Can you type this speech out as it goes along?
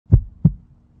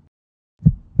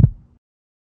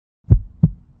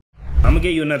gonna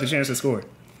give you another chance to score.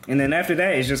 And then after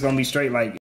that, it's just gonna be straight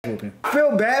like whooping. I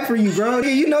feel bad for you, bro.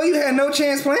 You know you had no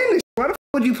chance playing this. Why the f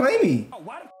would you play me? Oh,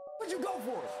 why the f would you go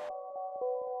for it?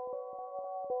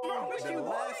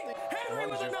 Henry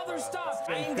with another stop.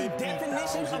 I am the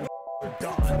definition of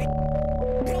built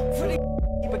for the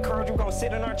keep it curled. We're gonna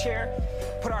sit in our chair,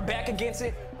 put our back against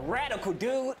it. Radical,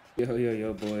 dude.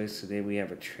 Yo, boys. Today we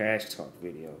have a trash talk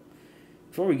video.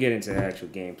 Before we get into the actual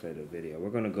gameplay of the video, we're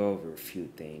gonna go over a few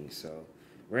things. So,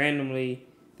 randomly,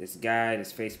 this guy,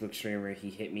 this Facebook streamer, he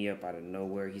hit me up out of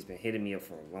nowhere. He's been hitting me up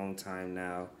for a long time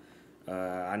now.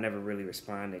 I never really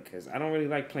responded because I don't really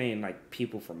like playing like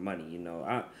people for money, you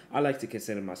know. I like to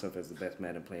consider myself as the best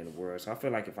Madden player in the world. So I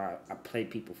feel like if I play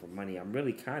people for money, I'm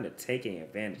really kind of taking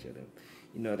advantage of them.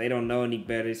 You know, they don't know any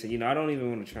better, so, you know, I don't even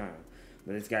want to try them.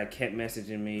 But this guy kept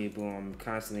messaging me, boom, I'm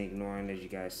constantly ignoring, as you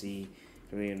guys see.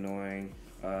 Really annoying.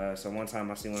 So one time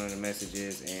I see one of the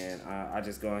messages and I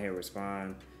just go ahead and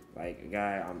respond. Like,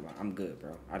 guy, I'm good,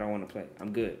 bro. I don't want to play.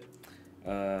 I'm good.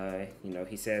 You know,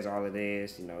 he says all of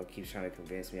this, you know, keeps trying to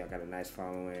convince me I got a nice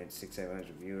following, 600-700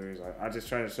 viewers. I just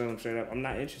try to show him straight up, I'm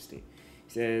not interested.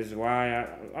 He says, why?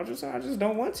 I just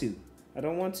don't want to. I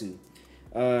don't want to.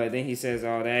 Then he says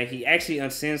all that. He actually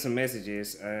unsends some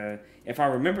messages. If I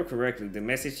remember correctly, the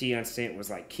message he unsent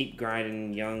was like, keep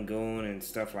grinding, young goon, and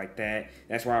stuff like that.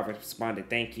 That's why I responded,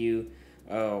 thank you.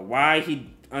 Why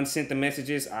he unsent the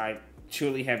messages, I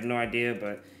truly have no idea,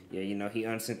 but yeah, you know, he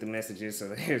unsent the messages, so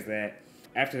there's that.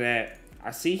 After that, I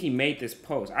see he made this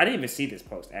post. I didn't even see this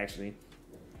post, actually.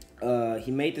 He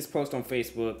made this post on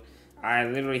Facebook. I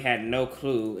literally had no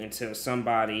clue until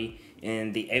somebody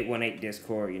in the 818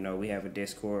 Discord, you know, we have a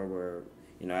Discord where,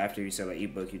 you know, after you sell an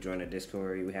ebook, you join a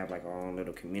Discord. We have like our own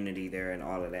little community there and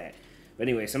all of that. But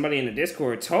anyway, somebody in the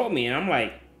Discord told me, and I'm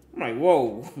like,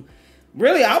 whoa.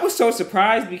 Really, I was so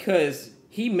surprised because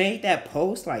he made that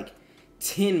post like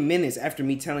 10 minutes after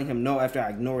me telling him no, after I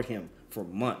ignored him for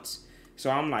months.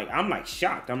 So I'm like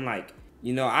shocked. I'm like,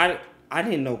 you know, I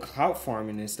didn't know clout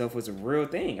farming and stuff was a real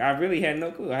thing. I really had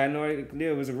no clue. I had no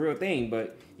idea it was a real thing.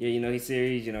 But yeah, you know, he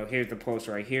said, you know, here's the post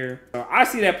right here. So I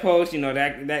see that post, you know,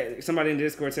 that somebody in the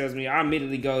Discord tells me, I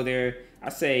immediately go there. I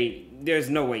say, there's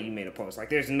no way you made a post.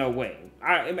 Like, there's no way.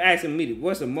 I ask him immediately,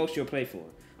 what's the most you'll play for?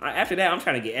 After that, I'm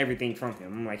trying to get everything from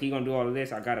him. I'm like, he gonna do all of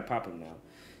this? I gotta pop him now.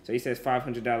 So he says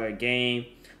 $500 a game.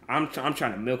 I'm trying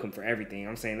to milk him for everything.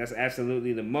 I'm saying that's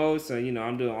absolutely the most. So, you know,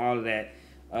 I'm doing all of that.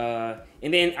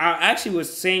 And then I actually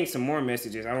was saying some more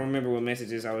messages. I don't remember what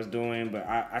messages I was doing, but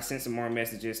I sent some more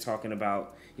messages talking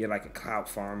about, you're like a clout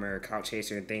farmer, clout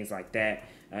chaser, and things like that.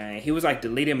 He was like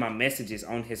deleting my messages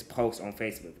on his post on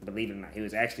Facebook. Believe it or not, he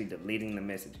was actually deleting the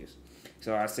messages.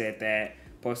 So I said that,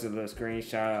 posted a little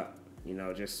screenshot, you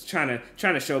know, just trying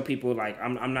to show people like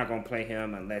I'm not gonna play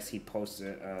him unless he posts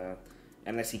it.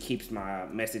 Unless he keeps my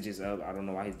messages up. I don't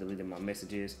know why he's deleting my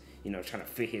messages. You know, trying to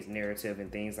fit his narrative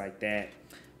and things like that.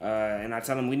 And I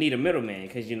tell him we need a middleman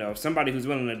because, you know, somebody who's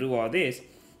willing to do all this.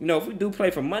 You know, if we do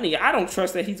play for money, I don't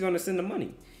trust that he's going to send the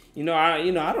money.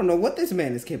 I don't know what this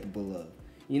man is capable of.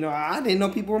 You know, I didn't know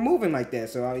people were moving like that.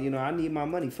 So, you know, I need my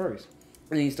money first.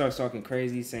 And he starts talking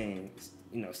crazy, saying,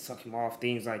 you know, suck him off,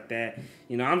 things like that.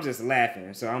 You know, I'm just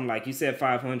laughing. So I'm like, you said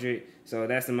 500, so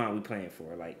that's the amount we playing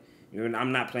for. Like,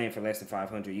 I'm not playing for less than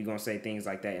 500. You're going to say things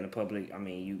like that in the public. I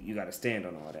mean, you got to stand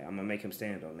on all that. I'm going to make him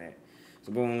stand on that.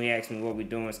 So, but when he asked me what we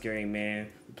doing, Scary Man,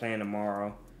 we're playing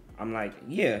tomorrow, I'm like,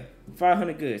 yeah,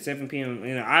 500 good, 7 p.m.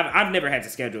 You know, I've never had to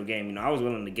schedule a game. You know, I was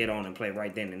willing to get on and play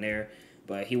right then and there,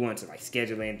 but he wanted to, like,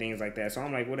 schedule it and things like that. So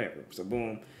I'm like, whatever. So,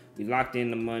 boom, we locked in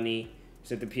the money,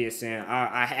 set the PSN.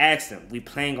 I asked him, we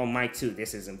playing on mic too.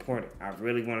 This is important. I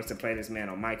really wanted to play this man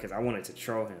on mic because I wanted to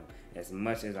troll him as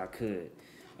much as I could.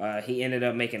 He ended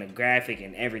up making a graphic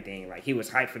and everything. Like, he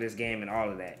was hyped for this game and all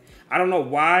of that. I don't know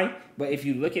why, but if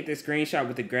you look at this screenshot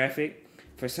with the graphic,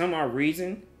 for some odd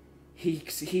reason,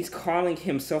 he's calling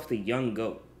himself the young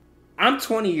GOAT. I'm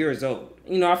 20 years old.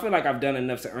 You know, I feel like I've done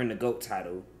enough to earn the GOAT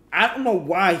title. I don't know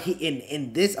why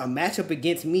in this a matchup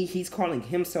against me, he's calling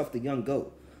himself the young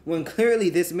GOAT. When clearly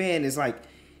this man is like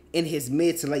in his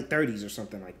mid to late 30s or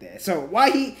something like that. So why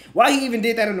he even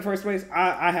did that in the first place,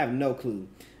 I have no clue.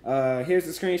 Here's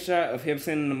the screenshot of him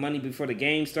sending the money before the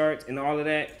game starts and all of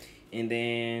that. And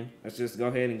then let's just go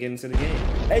ahead and get into the game.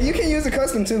 Hey, you can use a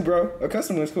custom too, bro. A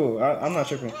custom is cool. I'm not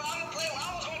tripping. Bro,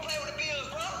 I was gonna play with the Bills,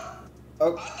 bro.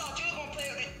 Oh. I thought you was gonna play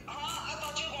with it. I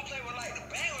thought you was gonna play with like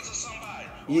the Bengals or somebody.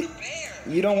 Or the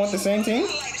Bears. You don't want the same team? I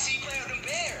would like to see you play with the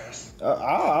Bears.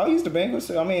 I'll use the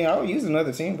Bengals. I mean, I'll use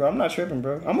another team, bro. I'm not tripping,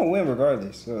 bro. I'm gonna win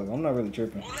regardless, so I'm not really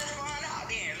tripping. Well, let's find out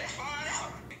then. Let's find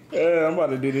out. I'm about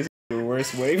to do this the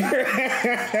worst way. I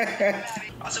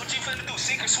said, what you finna do?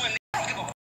 Sink or swim? I don't give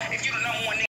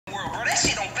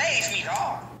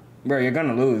Bro, you're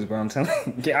gonna lose, bro. I'm telling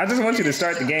you. I just want you to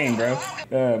start the game, bro.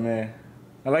 Oh, man.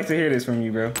 I like to hear this from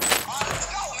you, bro. Let's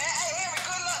go, man. Hey, Henry,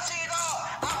 good luck to you, dog.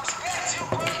 I respect you,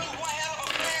 bro. You one hell of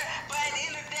a player. But at the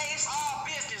end of the day, it's all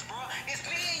business, bro. It's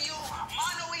me and you,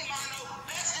 mano y mano,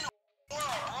 best in the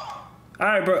world, bro.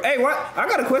 All right, bro. Hey, what? I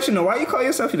got a question, though. Why you call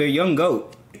yourself the young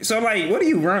GOAT? So, like, what do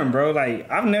you run, bro? Like,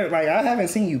 I haven't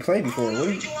seen you play before. What do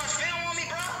you... Did you watch film on me,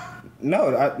 bro? No,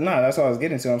 that's what I was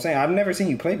getting to. I'm saying, I've never seen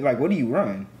you play. Like, what do you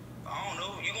run? I don't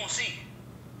know. You gonna see.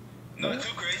 Nothing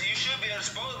too crazy. You should be able to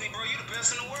supposedly, bro. You the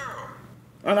best in the world.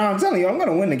 Oh, no, I'm telling you, I'm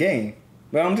gonna win the game.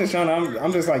 But I'm just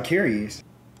I'm just like curious.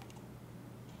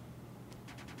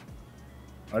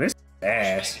 Oh, this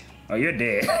ass. Oh, you're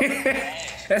dead.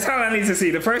 That's all I need to see.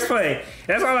 The first play.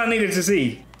 That's all I needed to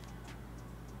see.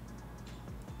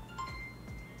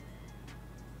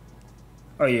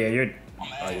 Oh yeah, you're.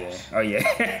 Oh yeah. Oh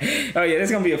yeah. Oh yeah. That's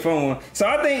gonna be a fun one. So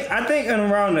I think in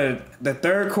around the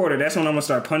third quarter, that's when I'm gonna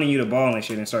start punting you the ball and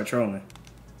shit and start trolling.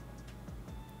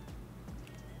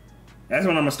 That's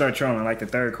when I'm gonna start trolling, like the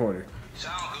third quarter.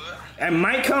 Sound good. It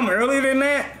might come earlier than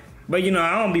that, but you know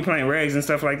I don't be playing regs and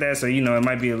stuff like that, so you know it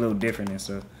might be a little different and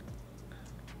stuff.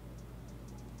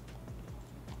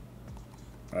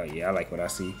 Oh yeah, I like what I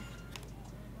see.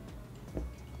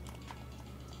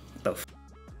 What the f?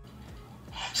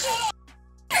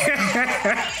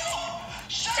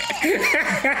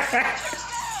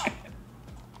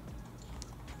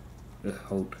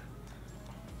 Hold.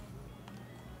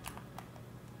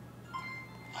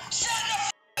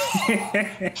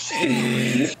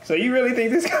 So you really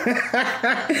think this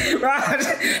Raj,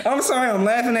 I'm sorry I'm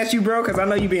laughing at you, bro, because I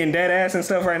know you being dead ass and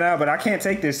stuff right now, but I can't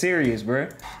take this serious, bro.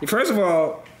 First of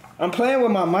all, I'm playing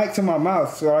with my mic to my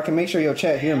mouth so I can make sure your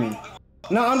chat hear me.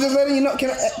 No, I'm just letting you know.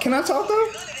 Can I talk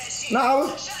though? No, I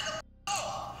was.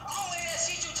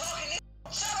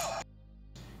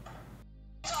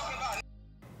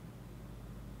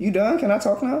 You done? Can I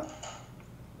talk now?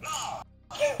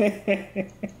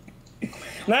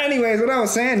 Nah, anyways, what I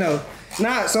was saying though.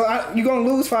 Nah, so you gonna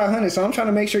lose 500. So I'm trying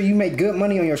to make sure you make good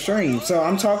money on your stream. So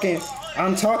I'm talking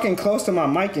close to my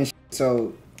mic and shit.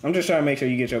 So I'm just trying to make sure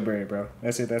you get your bread, bro.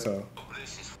 That's it. That's all.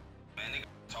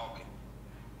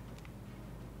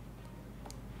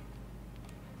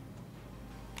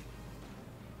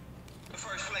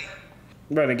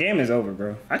 Bro, the game is over,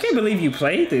 bro. I can't believe you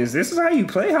played this. This is how you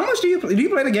play? How much do you play? Do you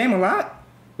play the game a lot?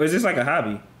 Or is this like a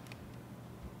hobby?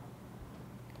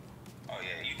 Oh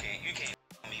yeah, you can't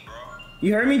me, bro.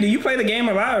 You heard me? Do you play the game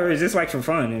a lot, or is this like for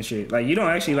fun and shit? Like you don't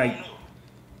actually like.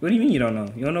 What do you mean you don't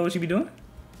know? You don't know what you be doing?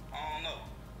 I don't know.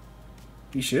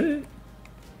 You should.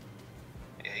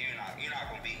 Yeah, you're not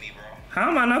gonna beat me, bro. How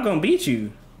am I not gonna beat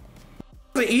you?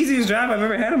 It's the easiest job I've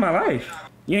ever had in my life.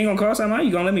 You ain't gonna call something out?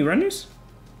 You gonna let me run this?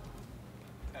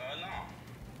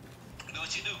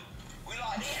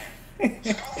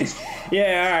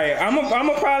 Yeah, all right. I'm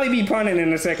gonna probably be punting in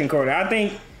the second quarter. I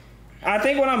think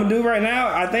what I'm gonna do right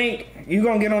now, I think you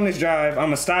gonna get on this drive. I'm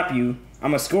gonna stop you.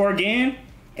 I'm gonna score again,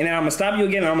 and then I'm gonna stop you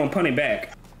again, and I'm gonna punt it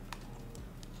back.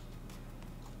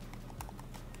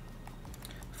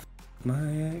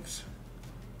 My ex.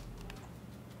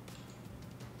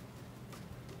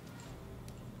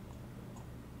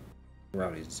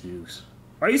 Rowdy Zeus.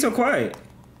 Why are you so quiet?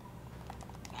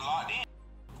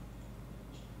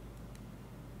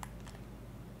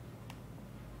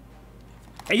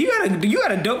 Hey, you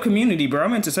got a dope community, bro. I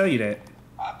meant to tell you that.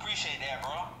 I appreciate that,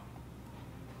 bro.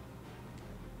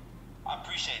 I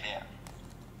appreciate that.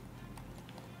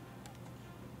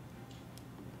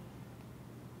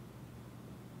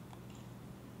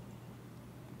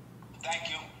 Thank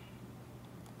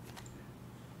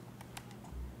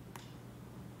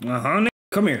you. Uh-huh.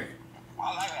 Come here.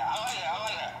 I like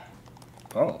that.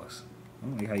 Pause. I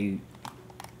don't like how you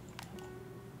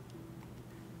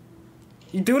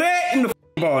do that in the ball.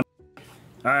 All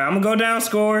right, I'm gonna go down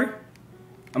score.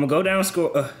 Yeah, I'm gonna go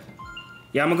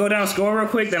down score real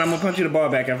quick. Then I'm gonna punch you the ball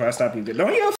back after I stop you.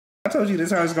 Don't yell. I told you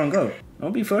this is how it's gonna go.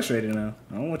 Don't be frustrated now.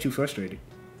 I don't want you frustrated.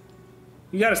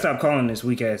 You gotta stop calling this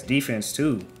weak ass defense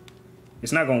too.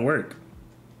 It's not gonna work.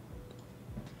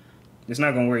 It's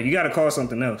not gonna work. You gotta call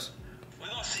something else. We're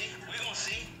gonna see.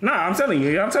 Nah, I'm telling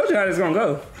you. I told you how this gonna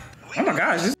go. Oh my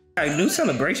gosh, this guy do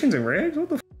celebrations and regs? What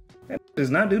the f? That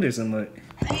does not do this so much.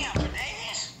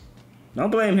 Don't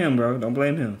blame him, bro. Don't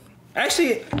blame him.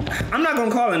 Actually, I'm not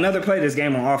gonna call another play this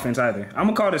game on offense either. I'm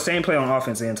gonna call the same play on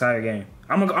offense the entire game.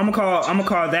 I'm gonna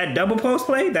call that double post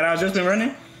play that I was just been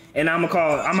running, and I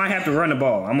might have to run the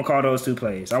ball. I'm gonna call those two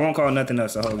plays. I won't call nothing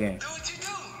else the whole game.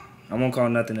 I won't call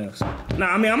nothing else. Nah,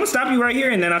 I mean I'm gonna stop you right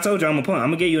here, and then I told you I'm gonna punt. I'm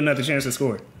gonna give you another chance to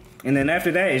score. And then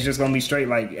after that, it's just gonna be straight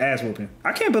like ass whooping.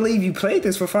 I can't believe you played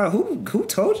this for 5. Who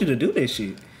told you to do this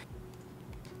shit?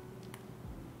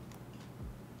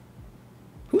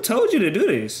 Who told you to do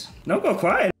this? Don't go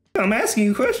quiet. I'm asking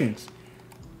you questions.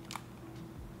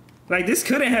 Like, this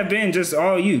couldn't have been just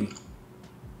all you.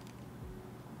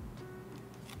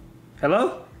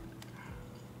 Hello?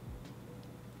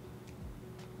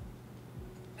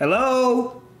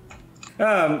 Hello?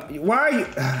 Why are you...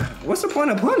 What's the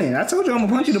point of punting? I told you I'm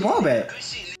gonna punch you the ball back.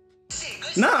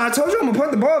 Nah, I told you I'm gonna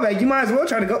punt the ball back. You might as well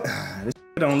try to go... This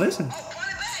don't listen.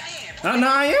 No,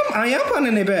 I am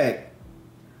punting it back.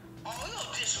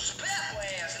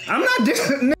 I'm not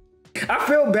I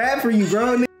feel bad for you,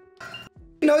 bro. You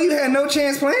know you had no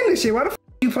chance playing this shit. Why the f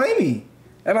you play me?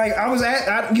 And like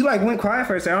you like went quiet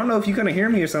first. I don't know if you couldn't hear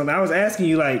me or something. I was asking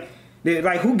you like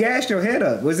who gassed your head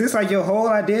up? Was this like your whole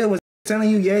idea? Was telling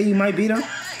you yeah you might beat him?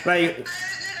 Like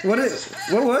what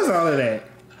was all of that?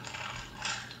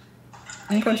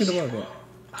 I'm punch you the ball back.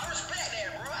 I respect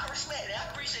that, bro. I respect that.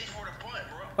 I appreciate you for the punt,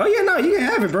 bro. Oh yeah, no, you can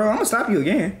have it, bro. I'm gonna stop you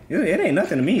again. It ain't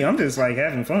nothing to me. I'm just like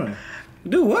having fun.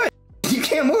 Do what? You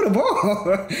can't move the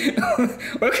ball.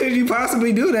 What could you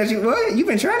possibly do that you what? You've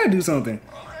been trying to do something.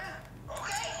 Okay.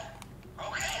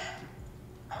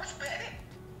 I respect it.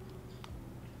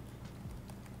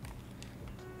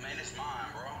 Man, it's mine,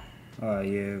 bro. Oh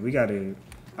yeah, we gotta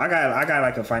I got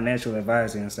like a financial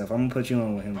advisor and stuff. I'm gonna put you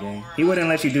on with him, gang. He wouldn't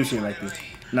let you do shit like this.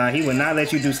 Nah, he would not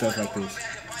let you do stuff like this.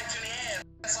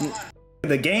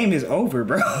 The game is over,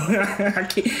 bro.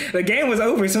 The game was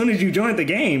over as soon as you joined the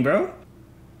game, bro.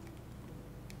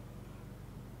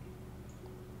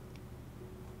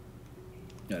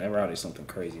 Yeah, that route is something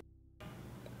crazy.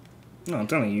 No, I'm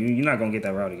telling you, you're not gonna get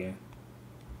that route again.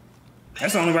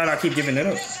 That's the only route I keep giving it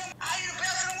up.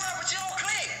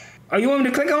 Oh, you want me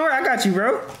to click on her? I got you,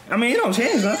 bro. I mean, it don't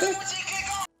change nothing.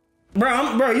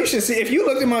 Bro, you should see. If you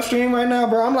looked at my stream right now,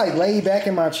 bro, I'm like laid back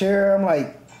in my chair. I'm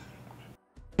like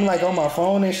on my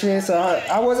phone and shit. So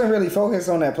I wasn't really focused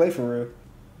on that play for real.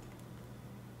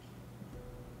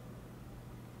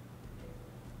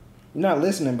 You're not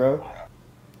listening, bro.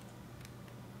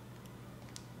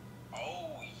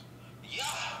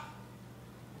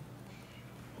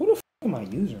 Who the f am I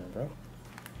using, bro?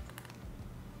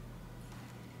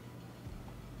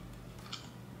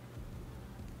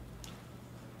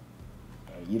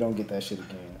 You don't get that shit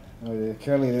again.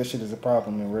 Clearly, this shit is a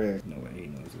problem in red. No way he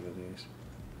knows what it is.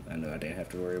 I know I didn't have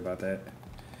to worry about that.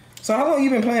 So how long you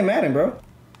been playing Madden, bro?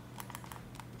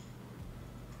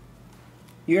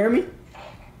 You heard me?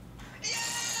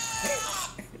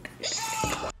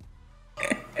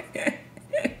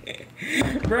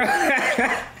 Bro.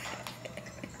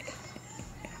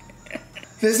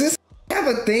 Does this have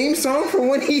a theme song for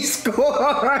when he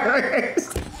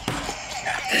scores?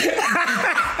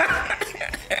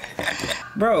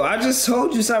 Bro, I just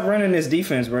told you stop running this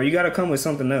defense, bro. You gotta come with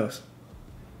something else.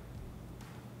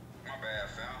 My bad,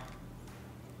 fam.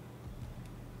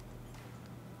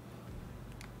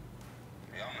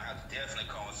 Yeah, I'm gonna have to definitely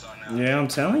come with something else. Yeah, I'm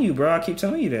telling you, bro. I keep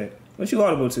telling you that. What you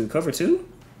audible to? Cover 2? You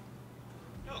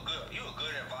a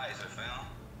good advisor, fam.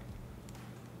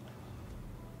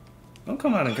 Don't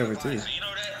come out in cover 2. You know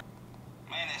that?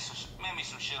 Man, me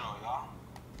some shit on y'all.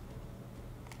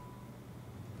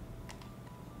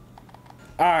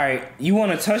 Alright, you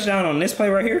want a touchdown on this play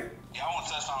right here? Yeah, I want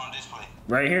to touchdown on this play.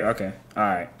 Right here? Okay.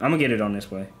 Alright, I'm gonna get it on this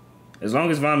play. As long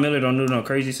as Von Miller don't do no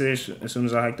crazy shit as soon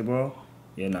as I hike the ball.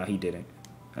 Yeah, nah, he didn't.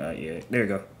 Yeah, there you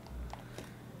go.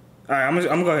 Alright, I'm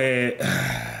gonna go ahead.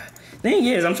 Thing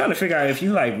is, I'm trying to figure out if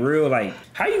you like real, like,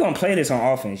 how you gonna play this on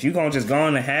offense? You gonna just go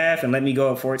in the half and let me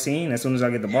go up 14 as soon as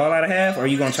I get the ball out of half? Or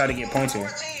you gonna try to get points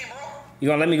here? You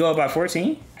gonna let me go up by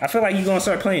 14? I feel like you gonna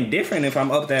start playing different if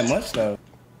I'm up that much, though.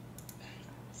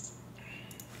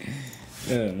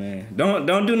 Oh, man.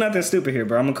 Don't do nothing stupid here,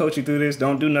 bro. I'm gonna coach you through this.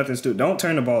 Don't do nothing stupid. Don't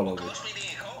turn the ball over.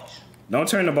 Don't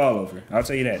turn the ball over. I'll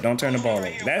tell you that. Don't turn the ball over.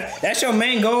 That's your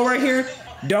main goal right here.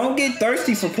 Don't get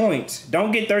thirsty for points.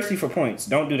 Don't get thirsty for points.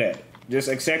 Don't do that. Just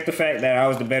accept the fact that I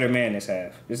was the better man this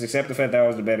half. Just accept the fact that I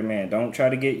was the better man. Don't try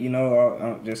to get, you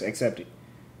know, just accept it.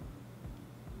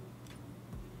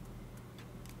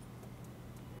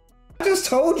 I just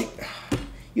told you.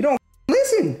 You don't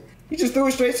listen. You just threw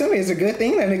it straight to me. It's a good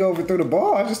thing that nigga overthrew the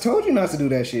ball. I just told you not to do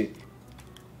that shit.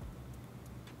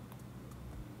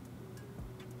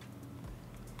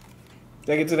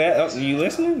 Take it to that. Oh, you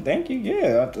listening? Thank you.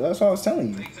 Yeah, that's what I was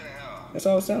telling you. That's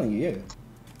what I was telling you. Yeah.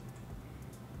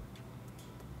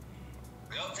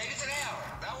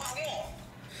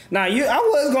 Nah, I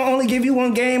was gonna only give you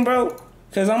one game, bro,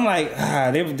 cause I'm like,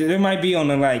 there might be on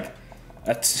a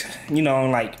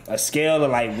scale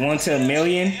of like 1 to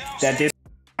 1,000,000 that this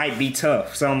might be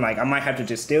tough. So I'm like, I might have to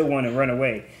just steal one and run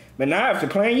away. But now after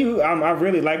playing you, I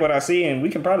really like what I see, and we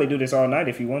can probably do this all night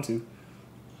if you want to.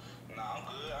 Nah, I'm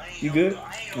good. You good?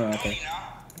 I ain't Oh, no okay.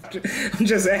 dummy now. I'm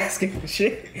just asking.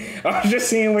 Shit. I was just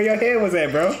seeing where your head was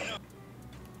at, bro.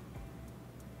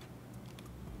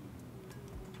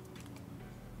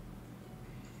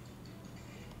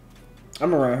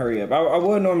 I'm gonna run hurry up. I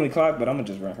would normally clock, but I'm gonna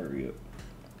just run hurry up.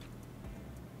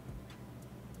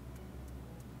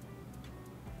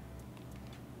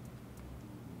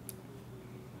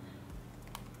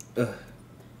 Ugh.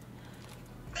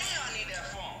 Damn, I need that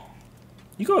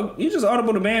phone. You just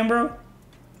audible the ban, bro.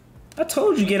 I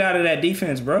told you get out of that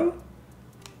defense, bro.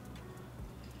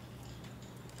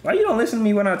 Why you don't listen to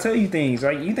me when I tell you things?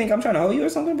 Like, you think I'm trying to hold you or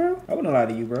something, bro? I wouldn't lie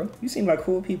to you, bro. You seem like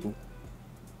cool people.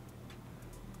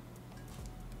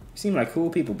 You seem like cool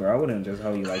people, bro. I wouldn't just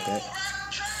hold you like that.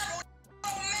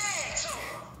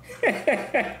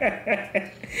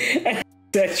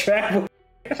 That travel.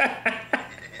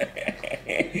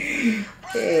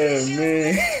 Oh,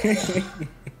 man.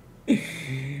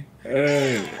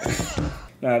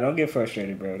 Nah, don't get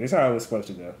frustrated, bro. This is how it was supposed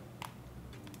to go.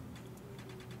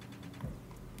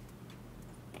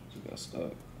 Just got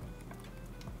stuck.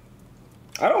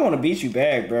 I don't want to beat you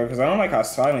back, bro, because I don't like how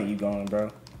silent you going,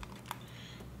 bro.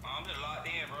 I'm just locked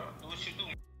in, bro. Do what you do.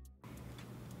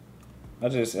 I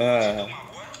just, My boy.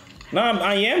 no,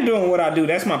 I am doing what I do.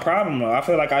 That's my problem, though. I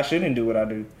feel like I shouldn't do what I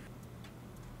do.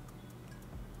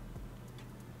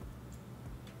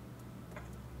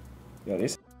 Yo,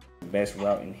 this is the best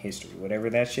route in history.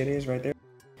 Whatever that shit is right there,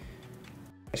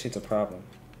 that shit's a problem.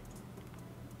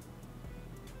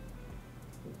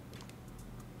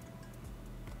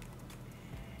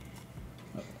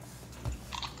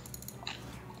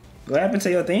 What happened to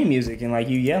your theme music and like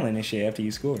you yelling and shit after you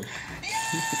scored?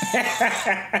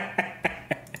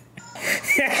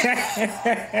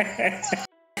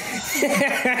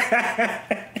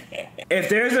 If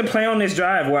there's a play on this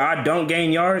drive where I don't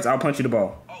gain yards, I'll punch you the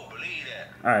ball. Oh, believe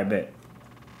that. All right, bet.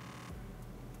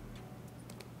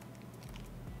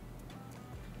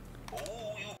 Ooh,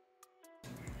 you.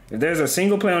 If there's a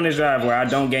single play on this drive where I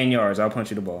don't gain yards, I'll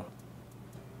punch you the ball.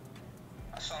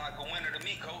 I sound like a winner to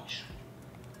me, coach.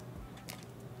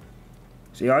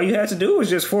 See, all you had to do was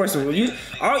just force it. You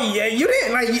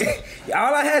didn't like.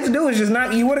 All I had to do was just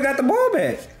not. You would have got the ball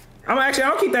back.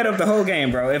 I'll keep that up the whole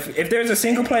game, bro. If there's a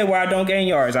single play where I don't gain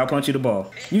yards, I'll punch you the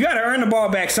ball. You gotta earn the ball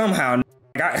back somehow.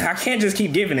 I can't just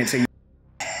keep giving it to you.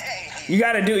 You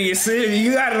gotta do it.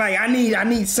 You gotta like. I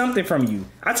need something from you.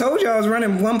 I told you I was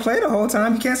running one play the whole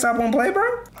time. You can't stop one play, bro.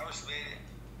 I respect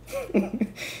it.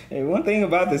 Hey, one thing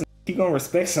about this, you gonna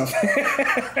respect something.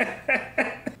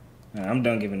 Nah, I'm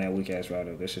done giving that weak ass route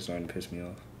up. That's just starting to piss me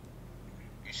off.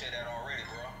 You said that already,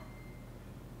 bro.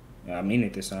 Yeah, I mean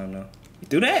it this time though. You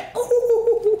do that?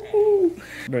 Ooh.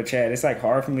 Bro, Chad, it's like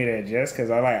hard for me to adjust because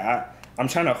I'm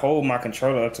trying to hold my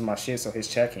controller up to my shit so his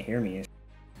chat can hear me. And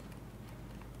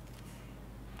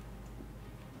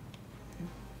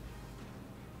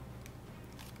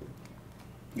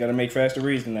you gotta make faster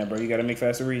reads than that, bro. You gotta make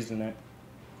faster reads than that.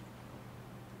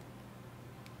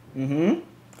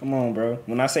 Come on, bro.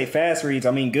 When I say fast reads,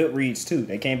 I mean good reads too.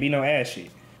 They can't be no ass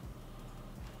shit.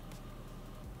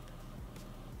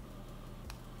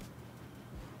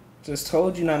 Just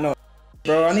told you not know.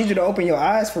 Bro, I need you to open your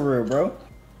eyes for real, bro.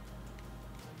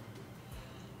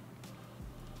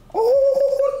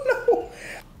 Oh, no.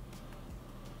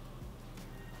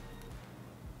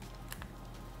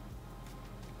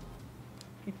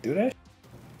 You do that?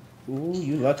 Ooh,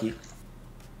 you lucky.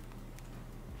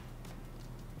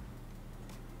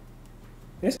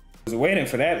 This was waiting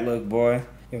for that look, boy.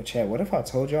 Yo, Chad, what if I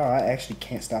told y'all I actually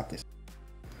can't stop this?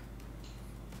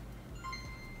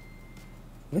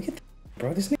 Look at that,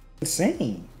 bro. This nigga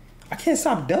insane. I can't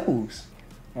stop doubles.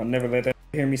 I'll never let that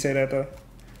hear me say that, though.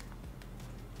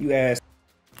 You ass.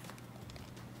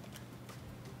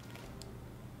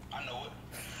 I know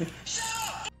it.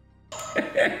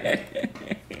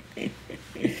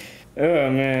 Oh,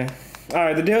 man. All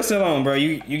right, the deal's still on, bro.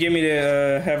 You get me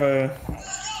to have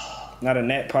not a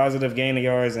net positive gain of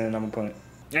yards, and I'm gonna punt.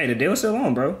 Hey, the deal's still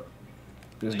on, bro.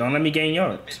 Just don't let me gain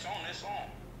yards. It's on, it's on.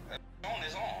 It's on,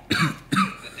 it's on.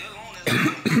 The deal on,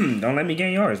 it's on. Don't let me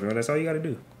gain yards, bro. That's all you gotta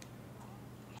do.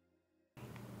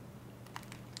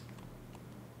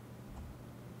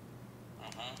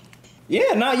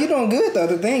 Yeah, nah, you doing good, though.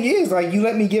 The thing is, like, you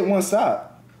let me get one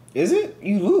stop. Is it?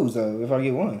 You lose, though, if I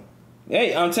get one.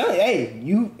 Hey, I'm telling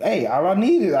you, all I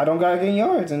need is I don't gotta gain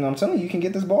yards, and I'm telling you, you can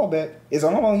get this ball back. It's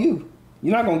all on you.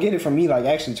 You're not gonna get it from me, like,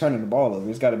 actually turning the ball over.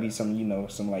 It's gotta be some, you know,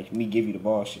 some, like, me give you the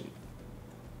ball shit.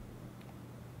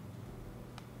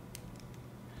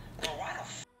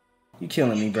 You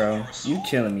killing me, bro. You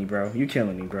killing me, bro. You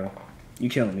killing me, bro. You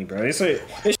killing me, bro. This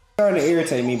starting to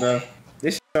irritate me, bro.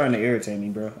 This starting to irritate me,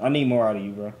 bro. I need more out of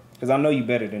you, bro. Because I know you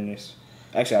better than this.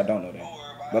 Actually, I don't know that.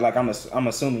 But, like, I'm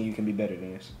assuming you can be better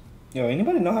than this. Yo,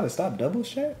 anybody know how to stop doubles,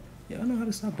 chat? Y'all know how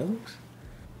to stop doubles?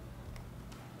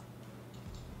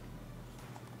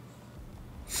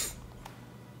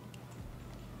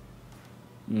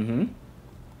 Mm-hmm.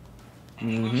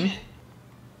 Mm-hmm.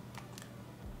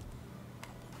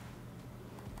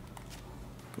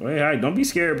 Go ahead, hike. Don't be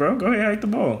scared, bro. Go ahead, hike the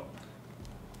ball.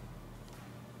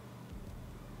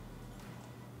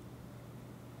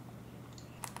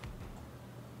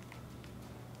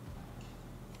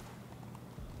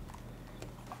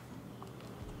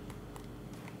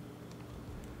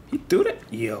 He threw that.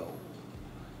 Yo,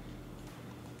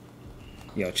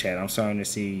 Chad. I'm starting to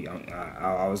see.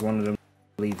 I was one of them.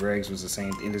 Believe regs was the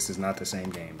same. And this is not the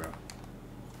same game, bro.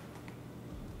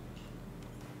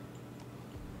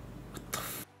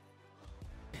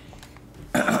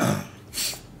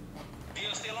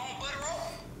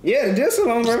 Yeah, just so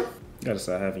long, bro. Gotta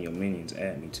start having your minions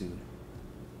add me too.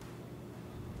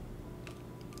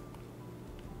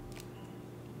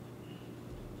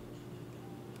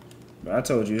 But I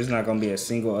told you, there's not gonna be a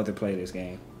single other play this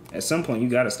game. At some point, you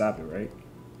gotta stop it, right?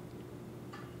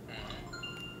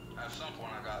 At some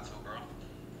point, I got to, bro.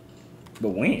 But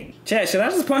when? Chat, should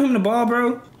I just punt him the ball,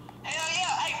 bro? Hell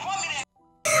yeah! Hey, punt me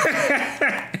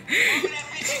that. Punt me that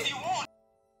bitch if you want.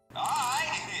 All right.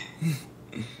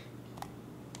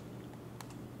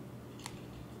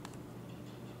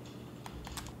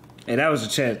 Hey, that was a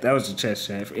chest. That was a chest,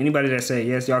 chat. For anybody that said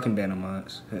yes, y'all can ban them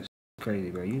mods. That's crazy,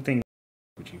 bro. You think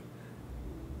with you?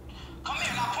 Come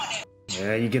here, now punt that.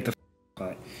 Yeah, you get the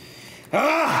punt.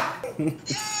 Ah!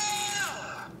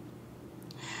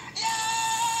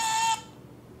 Yeah!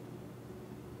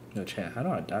 No, chat. How do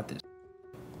I dot this?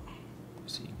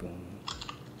 Let's see, boom,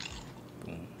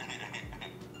 boom.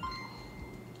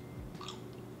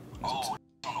 Oh, on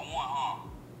the one, huh?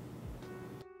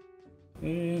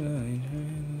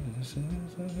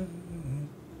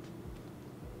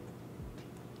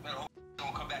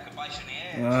 Gonna come back and bite you in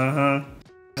the ass. Uh-huh.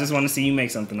 I just want to see you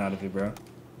make something out of it, bro.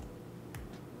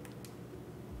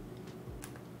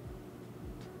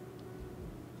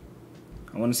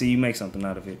 I want to see you make something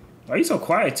out of it. Why are you so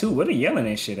quiet, too? What are you yelling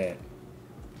that shit at?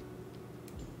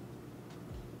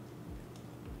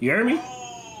 You heard me?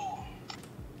 Oh.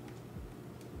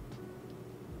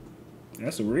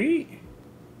 That's a read.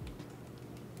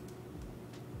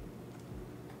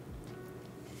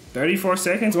 34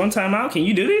 seconds, one timeout. Can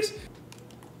you do this?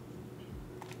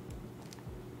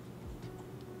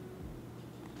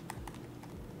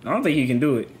 I don't think you can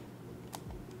do it.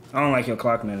 I don't like your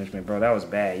clock management, bro. That was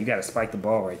bad. You gotta spike the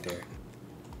ball right there.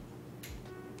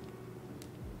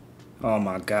 Oh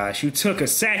my gosh, you took a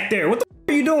sack there. What the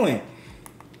f are you doing?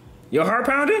 Your heart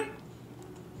pounding?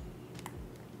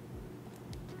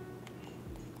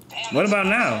 Damn, What about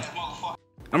now? motherfucker.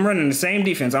 I'm running the same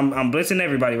defense. I'm blitzing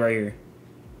everybody right here.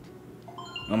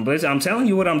 I'm blitzing. I'm telling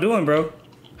you what I'm doing, bro.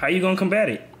 How you gonna combat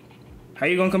it? How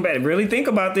you gonna combat it? Really think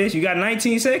about this. You got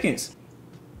 19 seconds.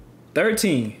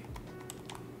 13.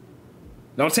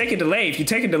 Don't take a delay. If you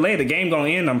take a delay, the game gonna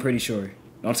end, I'm pretty sure.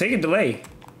 Don't take a delay.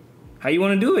 How you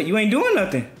wanna do it? You ain't doing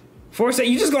nothing. Force it.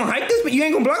 You just gonna hype this, but you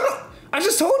ain't gonna block it? I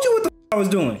just told you what the f I was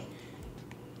doing.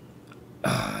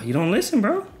 You don't listen,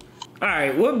 bro.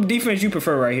 Alright, what defense you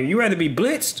prefer right here? You rather be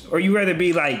blitzed or you rather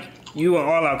be like you in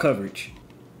all out coverage?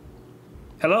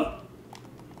 Hello?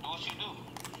 Do what you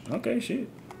do. Okay, shit.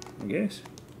 I guess.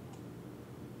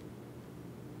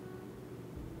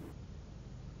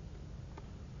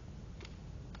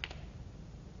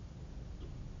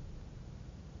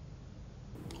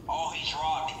 Oh, he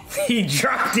dropped it. He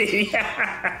dropped it.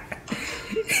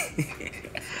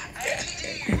 Hey,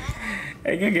 GG, bro.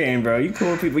 Hey, good game, bro. You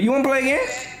cool people. You wanna play again?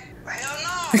 Hell no.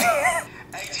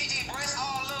 Hey, GG, bro, it's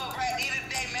all love, bro. At the end of the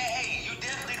day, man, hey, you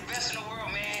definitely the best in the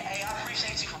world, man. Hey, I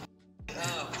appreciate you for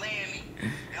playing me. You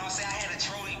know what I'm saying? I had a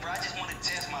trolley, bro. I just wanted to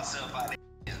test myself out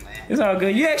there, man. It's all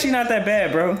good. You actually not that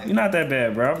bad, bro. You're not that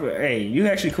bad, bro. Hey, you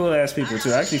actually cool ass people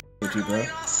too. I actually with you, bro. You know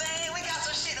what I'm saying? We got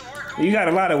some shit to work on. You got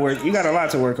a lot of work. You got a lot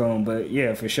to work on, but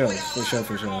yeah, for sure, for sure,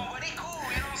 for sure. But he cool,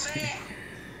 you know what I'm saying?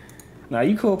 Nah,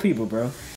 you cool people, bro.